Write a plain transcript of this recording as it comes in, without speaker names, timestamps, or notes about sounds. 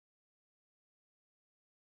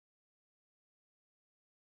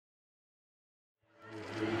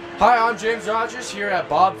Hi, I'm James Rogers here at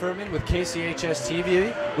Bob Furman with KCHS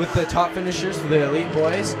TV with the top finishers for the Elite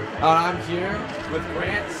Boys. I'm here with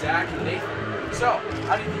Grant, Zach, and Nathan. So,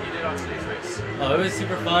 how do you think you did on today's race? Oh, it was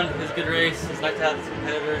super fun. It was a good race. It's nice to have these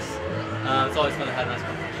competitors. It's always fun to have nice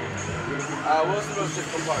competition. What was the most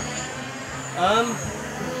difficult part?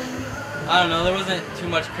 I don't know. There wasn't too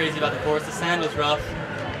much crazy about the course. The sand was rough.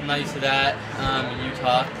 I'm not used to that in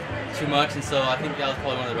Utah too much, and so I think that was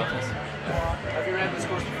probably one of the roughest. Have you ran this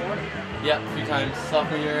course before? Yeah, a few times.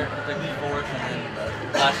 Sophomore year, I took the fourth, and then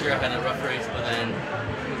last year I had a rough race, but then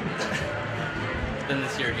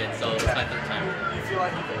this year again, so it's my third time. Do you feel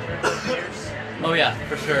like you've been training years? Oh yeah,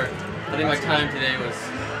 for sure. I think my time today was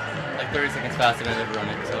like 30 seconds faster than I've ever run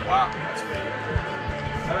it. So. Wow, that's pretty good.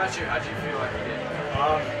 How about you? How do you feel like you did?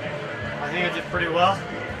 I think I did pretty well.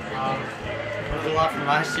 Learned a lot from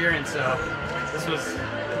last year, and so this was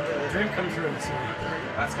a dream come true. So.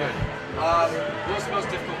 That's good. What was the most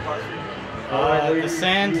difficult part for you? The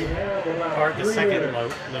sand part, the second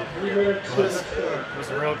loop was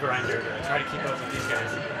a real grinder. I try to keep up with these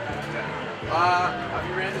guys. Have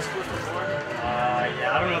you ran this course before?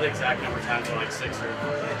 Yeah, I don't know the exact number of times, but like 6 or. Do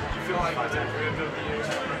you feel like you've improved over the years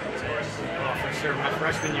on this course? Oh, for sure. My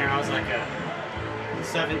freshman year, I was like a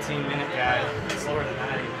 17-minute guy, slower than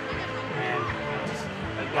that even. And just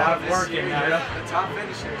a lot of work in that. The top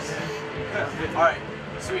finishers. All right.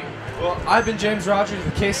 Sweet. Well, I've been James Rogers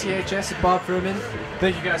with KCHS at Bob Furman.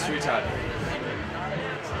 Thank you guys for your time.